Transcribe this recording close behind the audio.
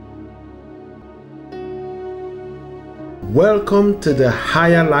welcome to the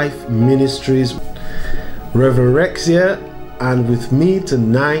Higher Life Ministries. Reverend Rex here, and with me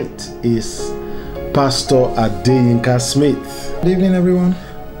tonight is Pastor Adeyinka Smith. Good evening, everyone.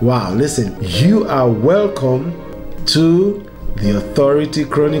 Wow, listen, you are welcome to the Authority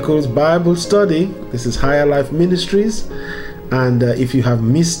Chronicles Bible Study. This is Higher Life Ministries, and if you have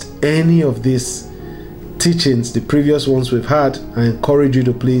missed any of these teachings, the previous ones we've had, I encourage you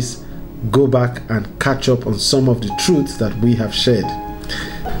to please go back and catch up on some of the truths that we have shared.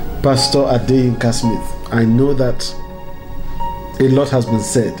 Pastor Adeyinka Smith, I know that a lot has been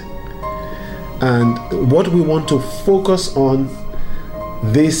said, and what we want to focus on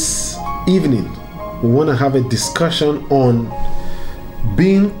this evening, we want to have a discussion on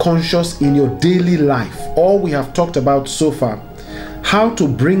being conscious in your daily life. All we have talked about so far, how to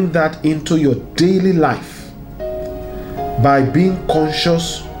bring that into your daily life by being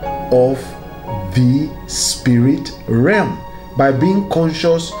conscious of the spirit realm, by being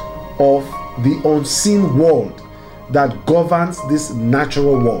conscious of the unseen world that governs this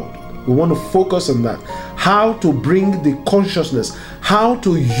natural world. We want to focus on that. How to bring the consciousness, how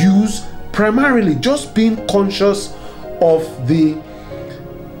to use primarily just being conscious of the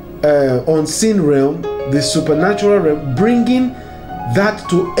unseen realm, the supernatural realm, bringing that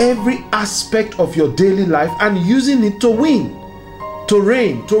to every aspect of your daily life and using it to win, to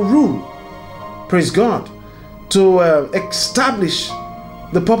reign, to rule. Praise God. To establish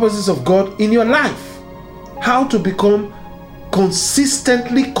the purposes of God in your life. How to become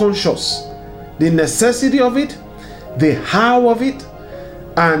consistently conscious. The necessity of it, the how of it,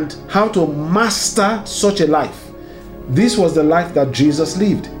 and how to master such a life. This was the life that Jesus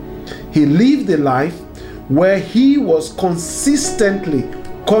lived. He lived a life where he was consistently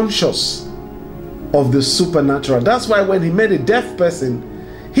conscious of the supernatural. That's why when he met a deaf person,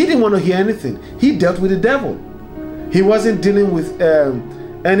 he didn't want to hear anything. He dealt with the devil. He wasn't dealing with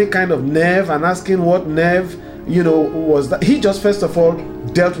any kind of nerve and asking what nerve, was that. He just first of all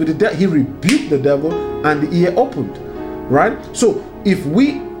dealt with the devil. He rebuked the devil and the ear opened. Right? So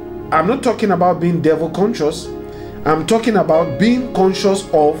I'm not talking about being devil conscious. I'm talking about being conscious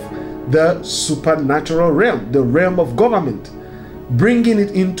of the supernatural realm, the realm of government, bringing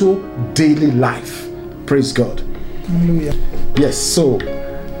it into daily life. Praise God. Hallelujah. Yes, so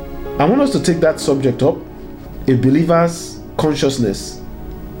I want us to take that subject up, a believer's consciousness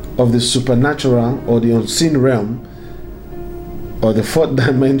of the supernatural or the unseen realm or the fourth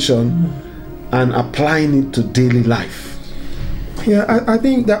dimension, and applying it to daily life. Yeah, I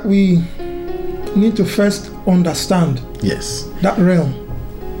think that we need to first understand that realm.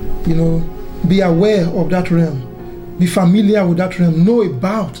 Be aware of that realm. Be familiar with that realm. Know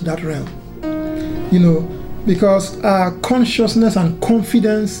about that realm. Because our consciousness and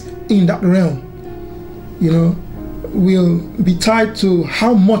confidence in that realm, will be tied to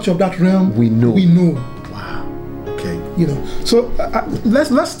how much of that realm we know. Wow. Okay. So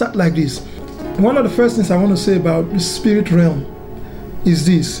let's start like this. One of the first things I want to say about the spirit realm is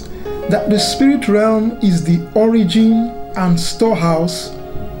this: that the spirit realm is the origin and storehouse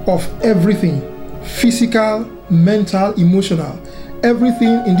of everything, physical, mental, emotional,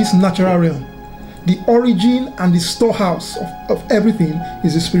 everything in this natural realm. The origin and the storehouse of everything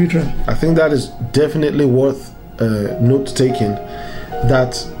is the spirit realm. I think that is definitely worth note-taking,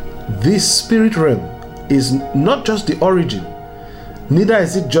 that this spirit realm is not just the origin, neither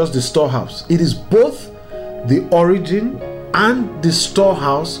is it just the storehouse. It is both the origin and the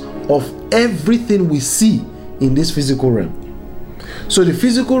storehouse of everything we see in this physical realm. So the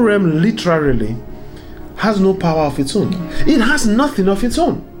physical realm literally has no power of its own. It has nothing of its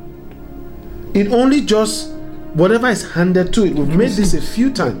own. It only just whatever is handed to it. We've made this a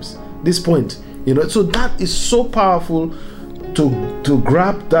few times, this point. So that is so powerful to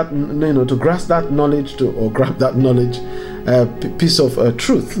grab that, to grasp that knowledge, or grab that knowledge, piece of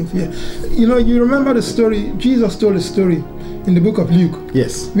truth. Yeah. You remember the story, Jesus told a story in the book of Luke.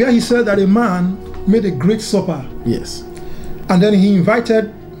 Yes. Where he said that a man made a great supper. Yes. And then he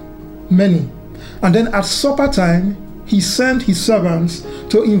invited many. And then at supper time, he sent his servants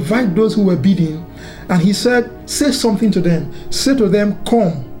to invite those who were bidding. And he said, say something to them. Say to them,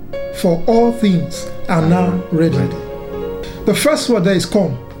 come, for all things are now ready. The first word there is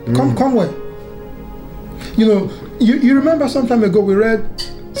come. Come where? You remember some time ago we read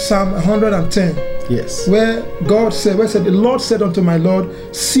Psalm 110. Yes. Where God said, the Lord said unto my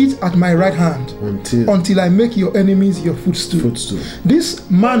Lord, sit at my right hand until I make your enemies your footstool. This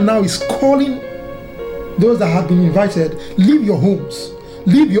man now is calling those that have been invited, leave your homes,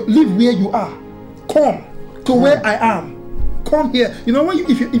 leave where you are, come to where I am, come here.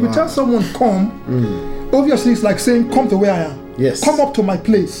 If you tell someone come, obviously it's like saying, come to where I am. Yes. Come up to my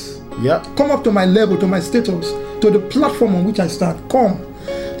place. Yeah. Come up to my level, to my status, to the platform on which I stand. Come.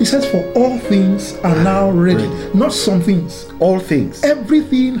 He says, for all things are now ready. Not some things. All things.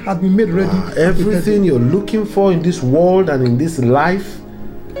 Everything has been made ready. Everything you're looking for in this world and in this life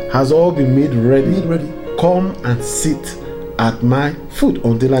has all been made ready. Made ready. Come and sit at my foot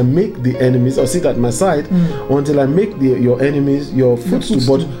until I make the enemies, or sit at my side until I make your enemies your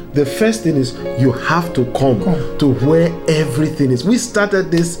footstool. But the first thing is you have to come to where everything is. We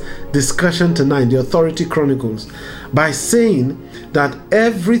started this discussion tonight, the Authority Chronicles, by saying that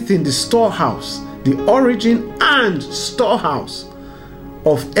everything, the storehouse, the origin and storehouse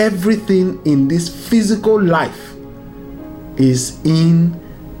of everything in this physical life is in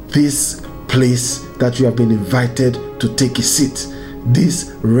this place that you have been invited to take a seat,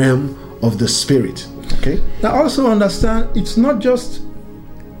 this realm of the spirit. Okay. Now also understand, it's not just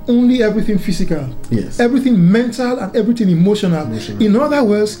only everything physical. Yes. Everything mental and everything emotional. In other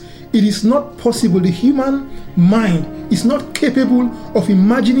words, it is not possible. The human mind is not capable of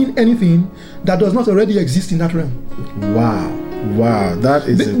imagining anything that does not already exist in that realm. Wow, that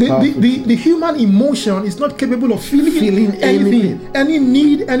is the human emotion is not capable of feeling anything, any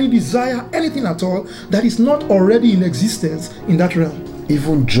need, any desire, anything at all that is not already in existence in that realm.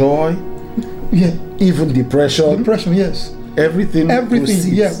 Even joy, yeah, even depression, yes, everything, proceeds.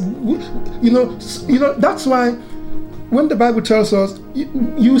 Yeah. You know. That's why when the Bible tells us,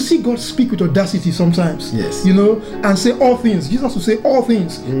 you see God speak with audacity sometimes. Yes. And say all things. Jesus will say all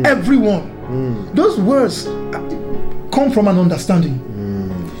things, everyone. Those words come from an understanding.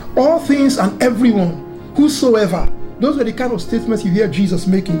 All things and everyone, whosoever. Those were the kind of statements you hear Jesus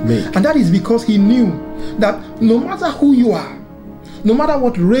making. And that is because he knew that no matter who you are, no matter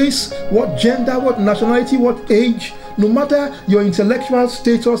what race, what gender, what nationality, what age, no matter your intellectual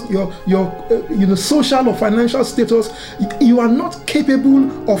status, your social or financial status, you are not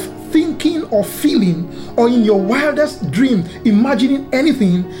capable of thinking or feeling, or in your wildest dream imagining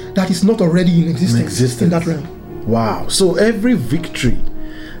anything that is not already in existence in that realm. Wow. So every victory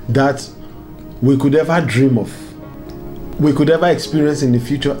that we could ever dream of, we could ever experience in the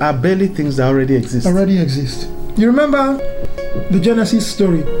future, are barely things that already exist. You remember the Genesis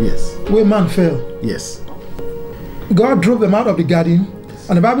story? Yes. Where man fell. Yes. God drove them out of the garden,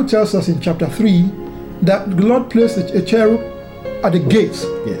 and the Bible tells us in chapter 3 that the Lord placed a cherub at the gates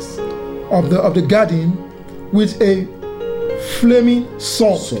of the garden with a flaming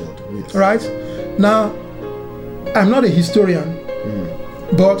sword. Yes. Right? Now, I'm not a historian,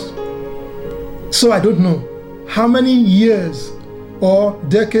 but so I don't know how many years or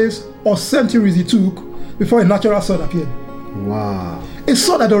decades or centuries it took before a natural sword appeared. Wow. A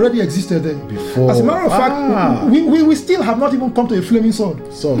sword that already existed then. Before. As a matter of fact, we still have not even come to a flaming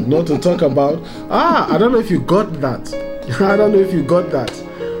sword. So, not to talk about, I don't know if you got that.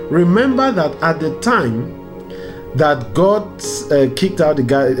 Remember that at the time that God kicked out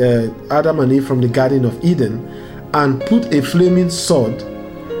Adam and Eve from the Garden of Eden and put a flaming sword,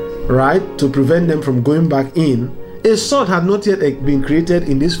 right, to prevent them from going back in, a sword had not yet been created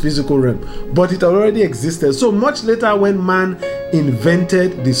in this physical realm, but it already existed. So much later, when man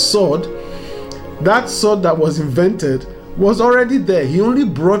invented the sword, that sword that was invented was already there. He only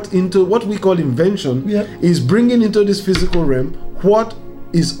brought into what we call invention, is bringing into this physical realm what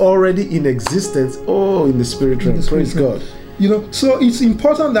is already in existence, in the spirit realm. Praise God. So it's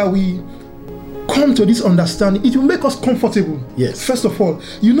important that we come to this understanding. It will make us comfortable. Yes. First of all,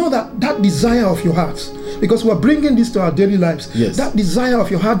 that desire of your heart, because we're bringing this to our daily lives. Yes. That desire of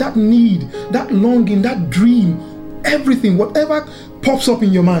your heart, that need, that longing, that dream, everything, whatever pops up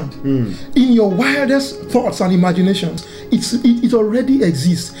in your mind, in your wildest thoughts and imaginations, it already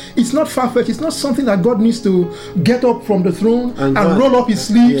exists. It's not far-fetched. It's not something that God needs to get up from the throne and roll up his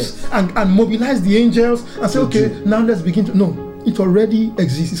sleeves and mobilize the angels and say, okay, now let's begin to. No. It already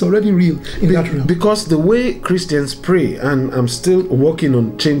exists. It's already real in that realm. Because the way Christians pray, and I'm still working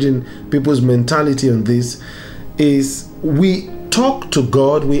on changing people's mentality on this, is we talk to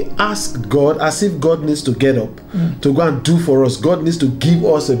God, we ask God as if God needs to get up to go and do for us. God needs to give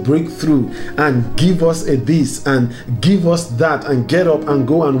us a breakthrough and give us a this and give us that and get up and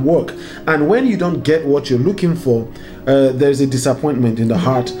go and work. And when you don't get what you're looking for, there's a disappointment in the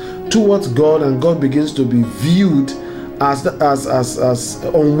heart towards God, and God begins to be viewed as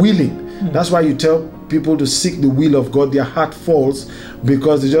unwilling. That's why you tell people to seek the will of God. Their heart falls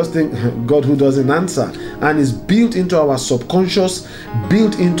because they just think God who doesn't answer, and it's built into our subconscious,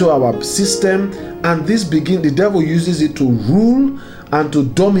 built into our system, and the devil uses it to rule and to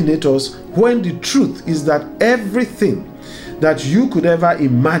dominate us, when the truth is that everything that you could ever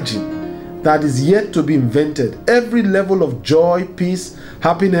imagine that is yet to be invented. Every level of joy, peace,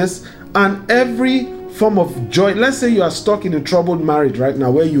 happiness, and every form of joy. Let's say you are stuck in a troubled marriage right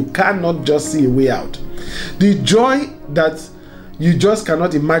now where you cannot just see a way out. The joy that you just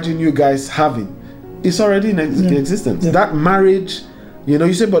cannot imagine you guys having is already in existence. Yeah. That marriage,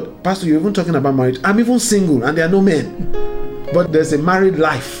 you say, but Pastor, you're even talking about marriage. I'm even single and there are no men. But there's a married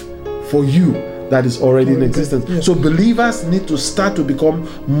life for you that is already in existence. Yeah. So believers need to start to become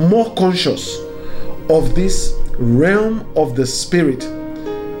more conscious of this realm of the Spirit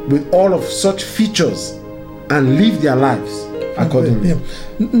with all of such features and live their lives accordingly.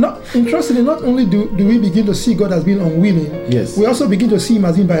 Yeah. Interestingly, not only do we begin to see God as being unwilling, yes, we also begin to see Him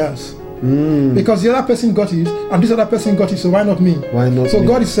as being biased. Because the other person got it and this other person got it, so why not me? Why not so me?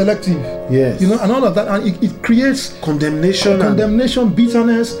 God is selective. Yes. And all of that, and it creates condemnation,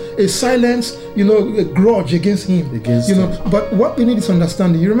 bitterness, a silence, a grudge against Him. But what we need is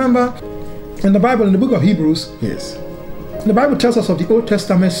understanding. You remember in the Bible, in the book of Hebrews, yes, the Bible tells us of the Old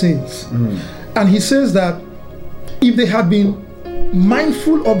Testament saints. And he says that if they had been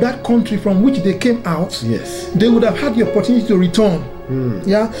mindful of that country from which they came out, yes, they would have had the opportunity to return.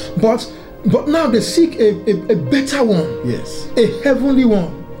 Yeah, but now they seek a better one, yes, a heavenly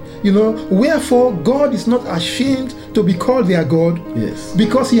one. Wherefore God is not ashamed to be called their God, yes,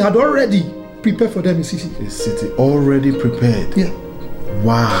 because He had already prepared for them a city. A city already prepared. Yeah.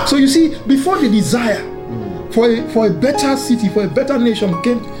 Wow. So you see, before the desire for a better city, for a better nation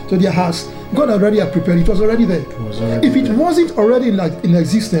came to their house, God already had prepared. It was already there. If it wasn't already in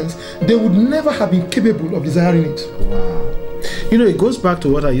existence, they would never have been capable of desiring it. Wow. It goes back to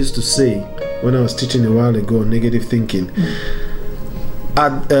what I used to say when I was teaching a while ago on negative thinking,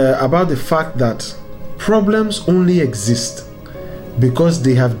 about the fact that problems only exist because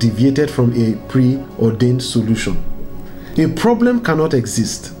they have deviated from a preordained solution. A problem cannot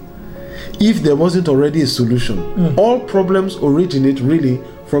exist if there wasn't already a solution. All problems originate really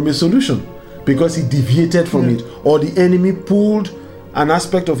from a solution because it deviated from it, or the enemy pulled an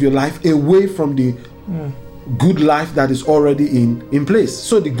aspect of your life away from the good life that is already in place.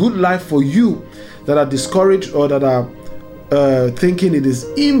 So the good life for you that are discouraged or that are thinking it is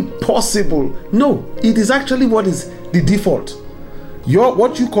impossible, no, it is actually what is the default.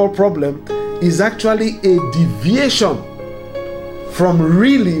 What you call problem is actually a deviation from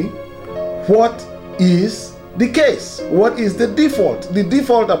really what is the case, what is the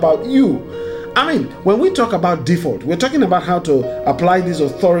default about you. I mean, when we talk about default, we're talking about how to apply these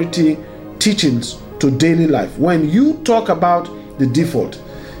authority teachings to daily life. When you talk about the default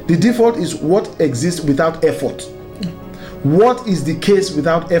is what exists without effort. What is the case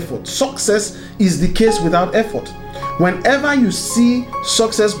without effort? Success is the case without effort. Whenever you see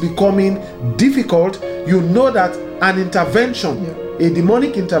success becoming difficult, you know that an intervention, a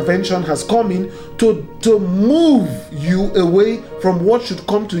demonic intervention has come in to move you away from what should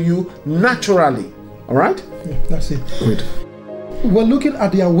come to you naturally. All right? Yeah, that's it. Good. We're looking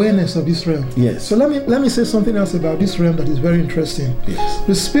at the awareness of this realm. Yes. So let me say something else about this realm that is very interesting. Yes.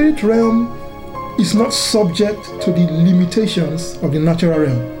 The spirit realm is not subject to the limitations of the natural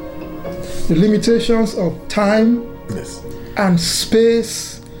realm. The limitations of time, yes, and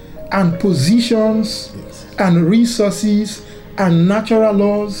space and positions, yes, and resources and natural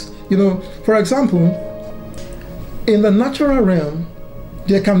laws. For example, in the natural realm,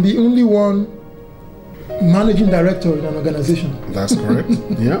 there can be only one managing director in an organization. That's correct.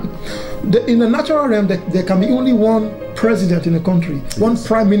 Yeah. In the natural realm, there can be only one president in a country, yes, one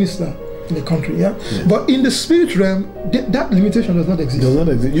prime minister in the country. Yeah. Yes. But in the spirit realm, that limitation does not exist. Does not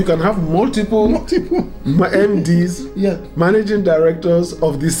exist. You can have multiple MDs, yeah, managing directors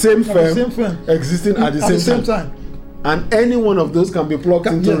of the same firm, existing at the same time. And any one of those can be plugged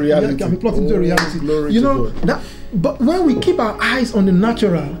into reality. Can be plugged into reality. Glory to God. But when we keep our eyes on the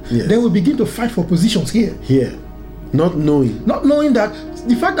natural, yes, then we begin to fight for positions here. Not knowing that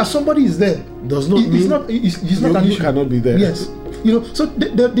the fact that somebody is there does not mean he's not an issue. You cannot be there. Yes. So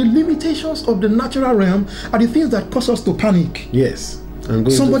the limitations of the natural realm are the things that cause us to panic. Yes.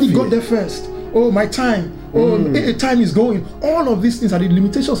 Somebody got there first. Oh, my time. Time is going. All of these things are the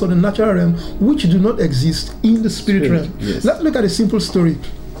limitations of the natural realm, which do not exist in the spirit realm. Yes. Let's look at a simple story.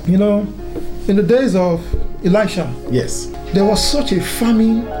 In the days of Elisha, yes, there was such a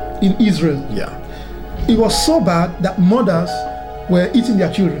famine in Israel. Yeah. It was so bad that mothers were eating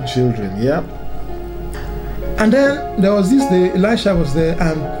their children. Yeah. And then there was this day, Elisha was there,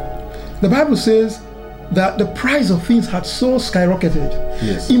 and the Bible says that the price of things had so skyrocketed.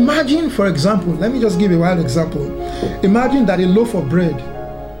 Yes. Imagine, for example, let me just give a wild example. Imagine that a loaf of bread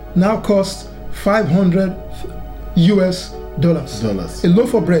now costs $500 dollars. Dollars. A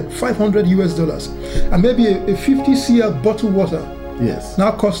loaf of bread, $500 US. And maybe a 50 cl bottled water Yes.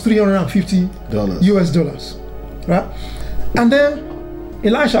 now costs $350 US. Right? And then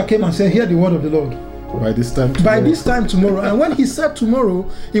Elisha came and said, hear the word of the Lord. By this time tomorrow. And when he said tomorrow,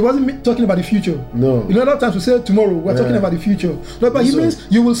 he wasn't talking about the future. No. You know, a lot of times we say tomorrow, we're talking about the future. No, but he means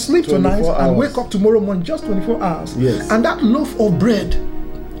you will sleep tonight and wake up tomorrow morning, just 24 hours. Yes. And that loaf of bread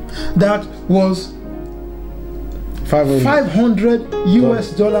that was $500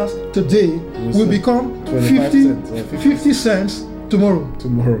 US today will become 50 cents tomorrow.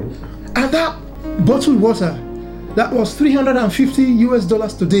 And that bottled water that was $350 US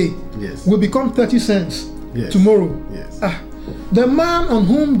today will become 30 cents tomorrow. Yes. The man on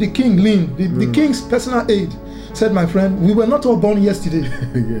whom the king leaned, the king's personal aide, said, my friend, we were not all born yesterday.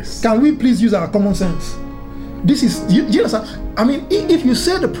 Yes. Can we please use our common sense? This is, do you understand? I mean, if you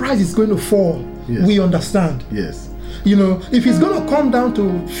say the price is going to fall, we understand. Yes. You know, if it's going to come down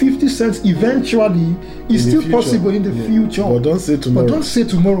to 50 cents eventually, it's still possible in the future. But don't say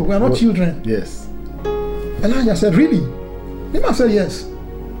tomorrow. We are not children. Yes. Elijah said, really? The man said, yes.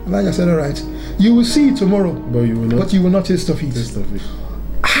 Elijah said, all right. You will see it tomorrow, but you will not taste of it.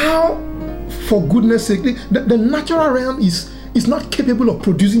 How, for goodness sake, the natural realm is not capable of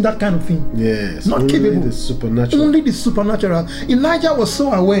producing that kind of thing. Yes. Not only capable. The supernatural. Only the supernatural. Elijah was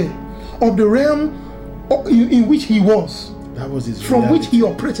so aware of the realm in which he was. That was his from reality. which he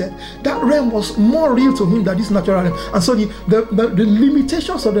operated. That realm was more real to him than this natural realm. And so the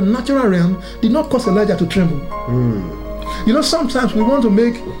limitations of the natural realm did not cause Elijah to tremble. You know, sometimes you want to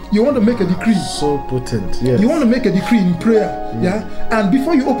make a decree. So potent, yes. You want to make a decree in prayer, and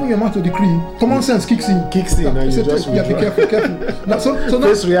before you open your mouth to decree, common sense kicks in. And you just be careful. Now, so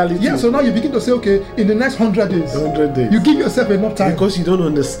face reality. Yeah, so now you begin to say, okay, in the next 100 days, you give yourself enough time because you don't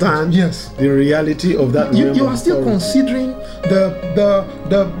understand the reality of that. You are still considering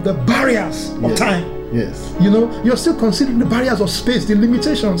the barriers of time. Yes. You know, you're still considering the barriers of space, the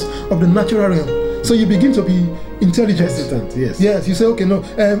limitations of the natural realm. So you begin to be intelligent. Hesitant, yes. Yes, you say, okay, no,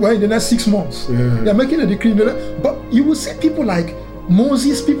 well, in the next 6 months, you're making a decree. But you will see people like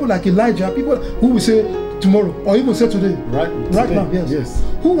Moses, people like Elijah, people who will say tomorrow, or even say today. Right now, yes.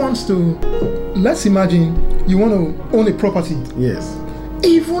 Who wants to, let's imagine you want to own a property. Yes.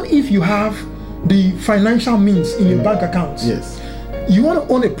 Even if you have the financial means in your bank account. Yes. You want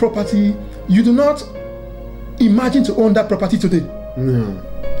to own a property, you do not imagine to own that property today. No.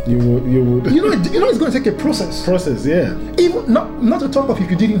 You would. You know, it's going to take a process. Yeah. Even not to talk of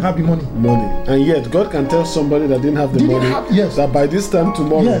if you didn't have the money. And yet God can tell somebody that didn't have the money that by this time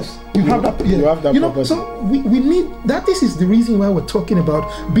tomorrow, you have that. You have that property. So we need that. This is the reason why we're talking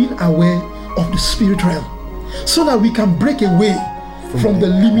about being aware of the spirit realm, so that we can break away from the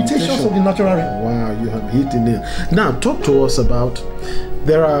limitations of the natural realm. Wow, you have hit the nail. Now talk to us about,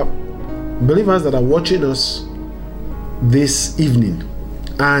 there are believers that are watching us this evening,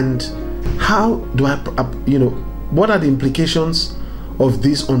 and how do I, what are the implications of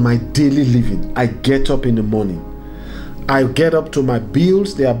this on my daily living? I get up in the morning. I get up to my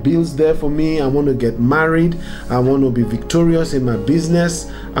bills. There are bills there for me. I want to get married. I want to be victorious in my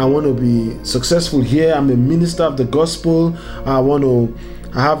business. I want to be successful here. I'm a minister of the gospel. I want to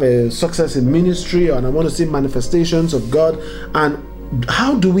have a success in ministry, and I want to see manifestations of God. And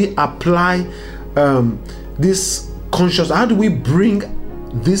how do we apply this consciousness? How do we bring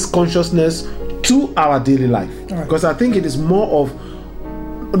this consciousness to our daily life? Because I think it is more of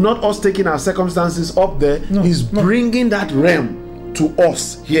not us taking our circumstances up there, is bringing that realm to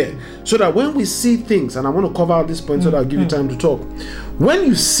us here, so that when we see things, and I want to cover out this point so that I'll give you time to talk. When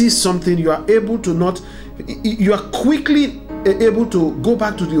you see something, you are able to you are quickly able to go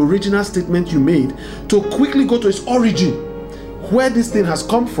back to the original statement you made, to quickly go to its origin, where this thing has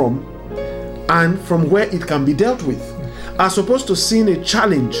come from, and from where it can be dealt with, as opposed to seeing a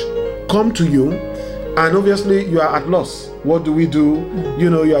challenge come to you, and obviously you are at loss. What do we do?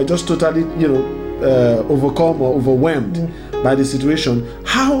 You are just totally, overcome or overwhelmed by the situation.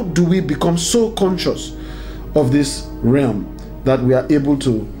 How do we become so conscious of this realm that we are able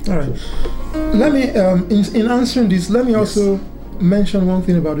to? All right. Let me, in answering this, let me also mention one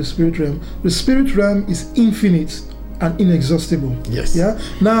thing about the spirit realm. The spirit realm is infinite and inexhaustible. Yes. Yeah.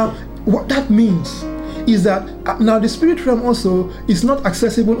 Now, what that means is that now the spirit realm also is not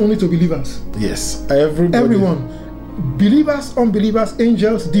accessible only to believers. Yes. Everyone. Believers, unbelievers,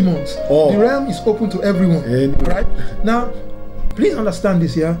 angels, demons. The realm is open to everyone. Right? Now, please understand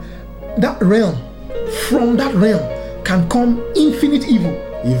this here. That realm, from that realm can come infinite evil.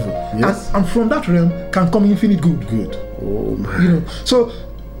 Yes. And from that realm can come infinite good. Oh my. So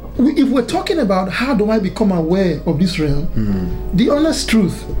if we're talking about how do I become aware of this realm, the honest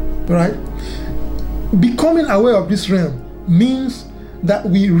truth, right? Becoming aware of this realm means that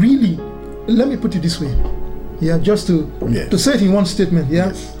we really, let me put it this way, just to say it in one statement,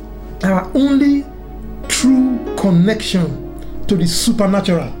 our only true connection to the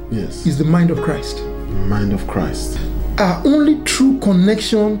supernatural is the mind of Christ. Mind of Christ. Our only true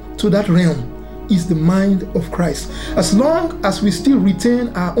connection to that realm is the mind of Christ. As long as we still retain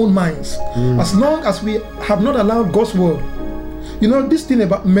our own minds, as long as we have not allowed God's word, this thing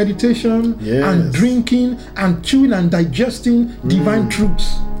about meditation and drinking and chewing and digesting divine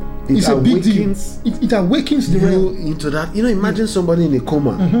truths is a big deal. It awakens the realm into that. Imagine somebody in a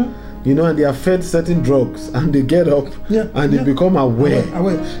coma. And they are fed certain drugs, and they get up and they become aware.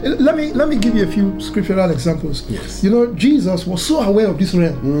 Let me give you a few scriptural examples. Yes. Jesus was so aware of this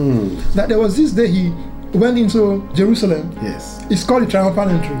realm that there was this day he went into Jerusalem. Yes. It's called the triumphal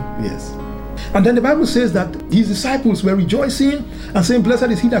entry. Yes. And then the Bible says that his disciples were rejoicing and saying, "Blessed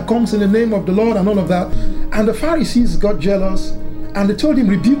is he that comes in the name of the Lord," and all of that. And the Pharisees got jealous, and they told him,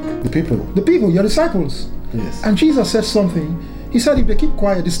 "Rebuke the people, your disciples." Yes. And Jesus said something. He said, if they keep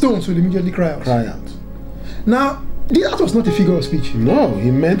quiet, the stones will immediately cry out. Now, that was not a figure of speech. No, he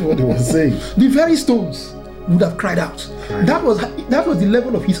meant what he was saying. The very stones would have cried out. That was the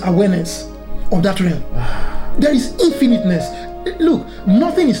level of his awareness of that realm. There is infiniteness. Look,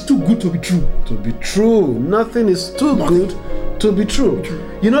 nothing is too good to be true. To be true. Nothing is too good to be true.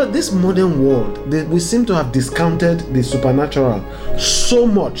 This modern world, we seem to have discounted the supernatural so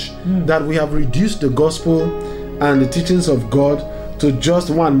much that we have reduced the gospel and the teachings of God to just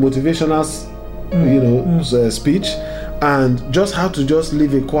one motivational, speech, and just how to just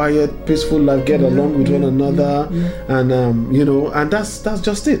live a quiet, peaceful life, get along with one another, and and that's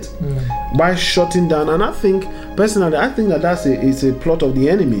just it. By shutting down, and I think personally, that is a plot of the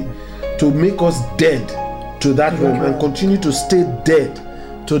enemy to make us dead to that realm and continue to stay dead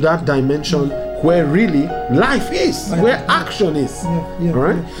to that dimension where really life is, where action is. All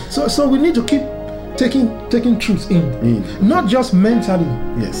right. So we need to keep taking truth in, not just mentally,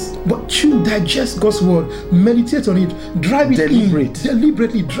 but to digest God's word, meditate on it, drive it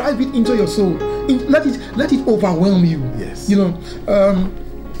deliberately drive it into your soul, let it overwhelm you.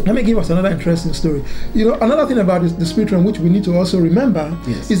 Let me give us another interesting story. Another thing about the spirit realm which we need to also remember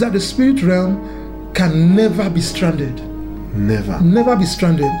is that the spirit realm can never be stranded. Never be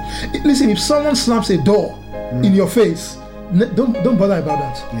stranded. Listen, if someone slams a door in your face, don't bother about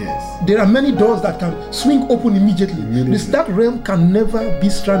that. There are many doors that can swing open immediately. That realm can never be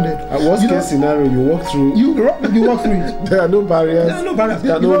stranded. At worst case scenario, you walk through. You walk through it. There are no barriers.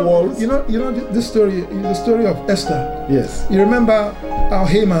 There are no walls. The story of Esther. Yes. You remember how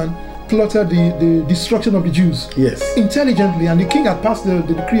Haman plotted the destruction of the Jews. Yes. Intelligently, and the king had passed the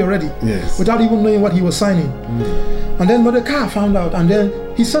decree already. Yes. Without even knowing what he was signing. And then Mordecai found out, and then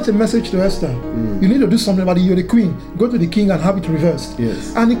he sent a message to Esther. You need to do something about it. You're the queen. Go to the king and have it reversed.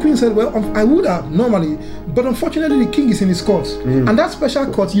 Yes. And the queen said, well, I would have normally, but unfortunately the king is in his court. And that special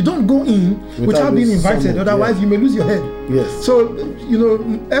court, you don't go in without being invited. Otherwise, you may lose your head. Yes. So,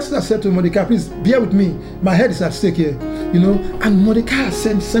 Esther said to Mordecai, please bear with me. My head is at stake here. And Mordecai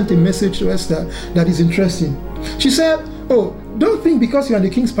sent a message to Esther that is interesting. She said, oh, don't think because you're in the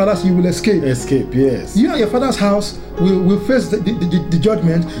king's palace you will escape. Yes. You and your father's house will face the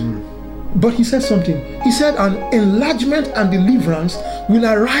judgment. But he said something. He said an enlargement and deliverance will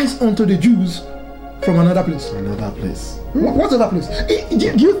arise unto the Jews from another place. What's another place?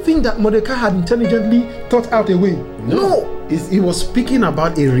 Do you think that Mordecai had intelligently thought out a way? No. He was speaking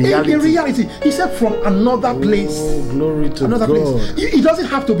about a reality. A reality. He said from another place. Glory to another God. Place. It doesn't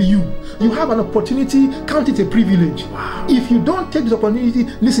have to be you. You have an opportunity. Count it a privilege. Wow. If you don't take this opportunity,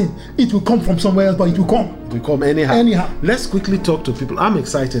 listen, it will come from somewhere else, but it will come. It will come anyhow. Let's quickly talk to people. I'm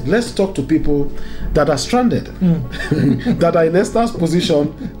excited. Let's talk to people that are stranded, that are in Esther's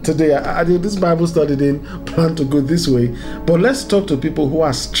position today. I did this Bible study didn't plan to go this way, but let's talk to people who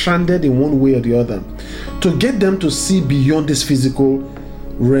are stranded in one way or the other, to get them to see beyond this physical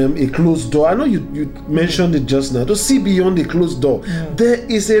realm, a closed door. I know you mentioned it just now. To see beyond the closed door. There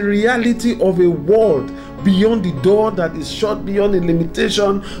is a reality of a world beyond the door that is shut, beyond the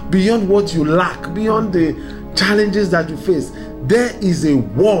limitation, beyond what you lack, beyond the challenges that you face. There is a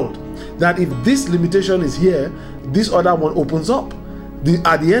world that if this limitation is here, this other one opens up.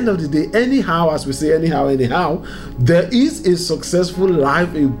 At the end of the day, anyhow, as we say, anyhow, there is a successful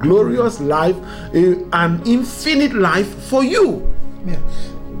life, a glorious life, an infinite life for you. Yeah.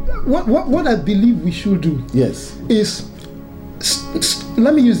 What I believe we should do is,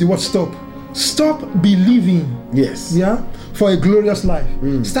 let me use the word stop. Stop believing. Yes. Yeah. for a glorious life.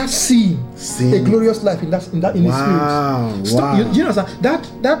 Start seeing a glorious life in the spirit. Stop. You know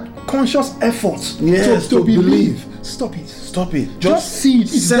that conscious effort to believe. Stop it. Just see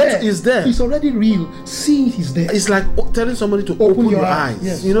it. It's there. It's already real. See it is there. It's like telling somebody to open your eyes.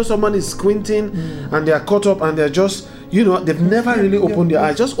 Yes. You know, someone is squinting and they are caught up and they're just, you know, they've never really opened their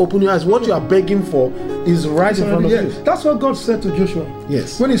eyes. Just open your eyes. What you are begging for is right in front of you. That's what God said to Joshua.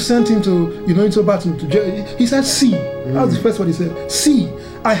 Yes. When he sent him into battle, he said, see. That's the first word he said. See,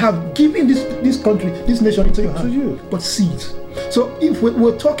 I have given this country, this nation into your hand. But see it. So if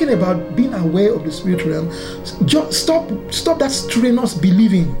we're talking about being aware of the spirit realm, just stop that strenuous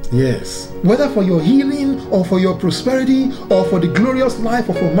believing. Yes. Whether for your healing or for your prosperity or for the glorious life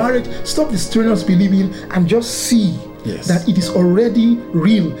or for marriage, stop the strenuous believing and just see that it is already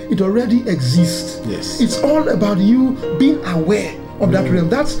real. It already exists. Yes. It's all about you being aware of that realm.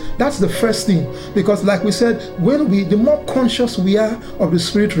 That's the first thing, because like we said, the more conscious we are of the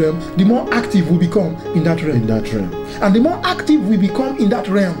spirit realm, the more active we become in that realm. And the more active we become in that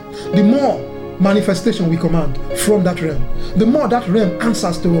realm, the more manifestation we command from that realm, the more that realm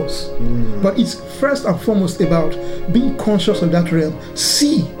answers to us. But it's first and foremost about being conscious of that realm.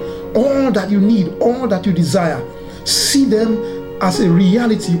 See all that you need, all that you desire. See them as a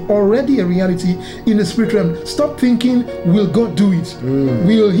reality, already a reality in the spirit realm. Stop thinking, will God do it?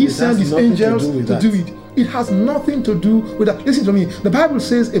 Will he send his angels to do it? It has nothing to do with that. Listen to me. The Bible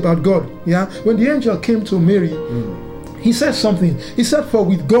says about God, when the angel came to Mary, he said something. He said, for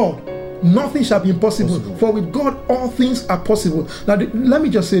with God, nothing shall be impossible. For with God, all things are possible. Now, let me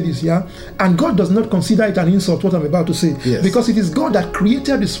just say this, and God does not consider it an insult, what I'm about to say, because it is God that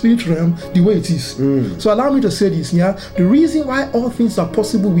created the spirit realm the way it is. So allow me to say this, the reason why all things are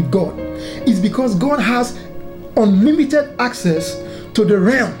possible with God is because God has unlimited access to the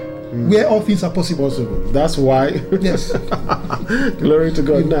realm where all things are possible. That's why. Yes. Glory to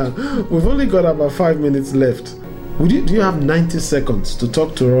God. Now, we've only got about 5 minutes left. Do you have 90 seconds to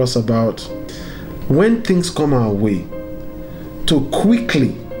talk to us about when things come our way, to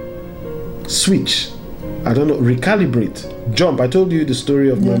quickly switch, recalibrate, jump? I told you the story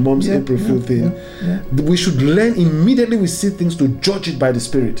of my mom's April Fool thing. We should learn immediately we see things to judge it by the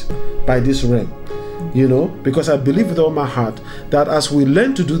Spirit, by this realm. You know, because I believe with all my heart that as we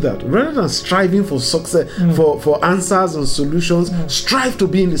learn to do that, rather than striving for success, for answers and solutions, strive to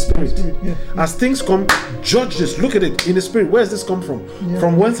be in the Spirit. As things come, judge this, look at it in the Spirit. Where has this come from?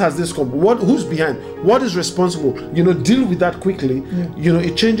 From whence has this come? Who's behind? What is responsible? You know, deal with that quickly. You know,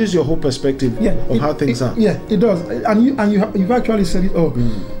 it changes your whole perspective of how things are. Yeah, it does. And you've actually said it all.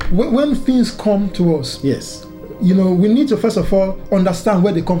 When things come to us, you know, we need to first of all understand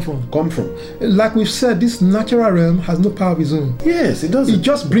where they come from. Like we've said, this natural realm has no power of its own. Yes, it doesn't. It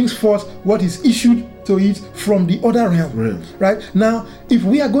just brings forth what is issued to it from the other realm. Right? Now, if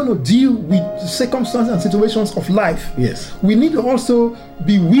we are going to deal with circumstances and situations of life, we need to also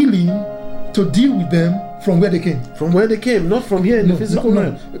be willing to deal with them from where they came. From where they came, not from here in the physical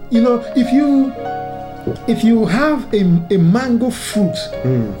realm. You know, if you have a mango fruit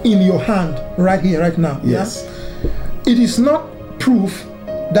in your hand right here, right now, it is not proof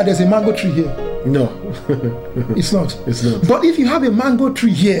that there's a mango tree here. No. It's not. It's not. But if you have a mango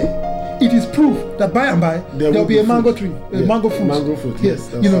tree here, it is proof that by and by there will be a mango tree, a mango fruit. Mango fruit, yes.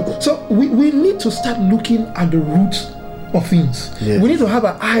 You know, so we need to start looking at the roots of things. We need to have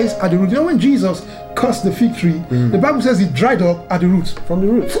our eyes at the root. You know, when Jesus cursed the fig tree, the Bible says it dried up at the root. From the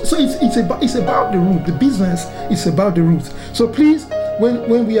root. So it's about the root. The business is about the root. So please,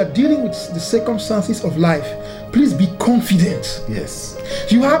 when we are dealing with the circumstances of life, please be confident. Yes.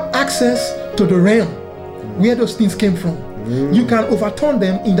 You have access to the realm where those things came from. You can overturn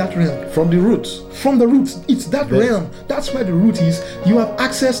them in that realm. From the roots. From the roots. It's that realm. That's where the root is. You have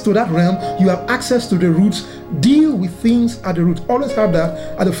access to that realm. You have access to the roots. Deal with things at the root. Always have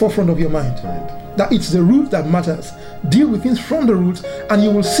that at the forefront of your mind. That it's the root that matters. Deal with things from the root, and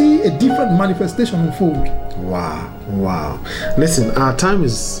you will see a different manifestation unfold. Wow. Listen, our time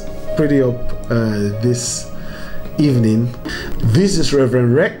is pretty up this evening. This is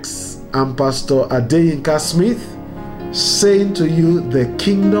Reverend Rex and Pastor Adeyinka Smith saying to you, the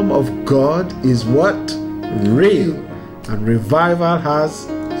kingdom of God is what? Real. And revival has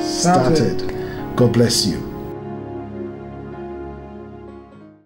started. God bless you.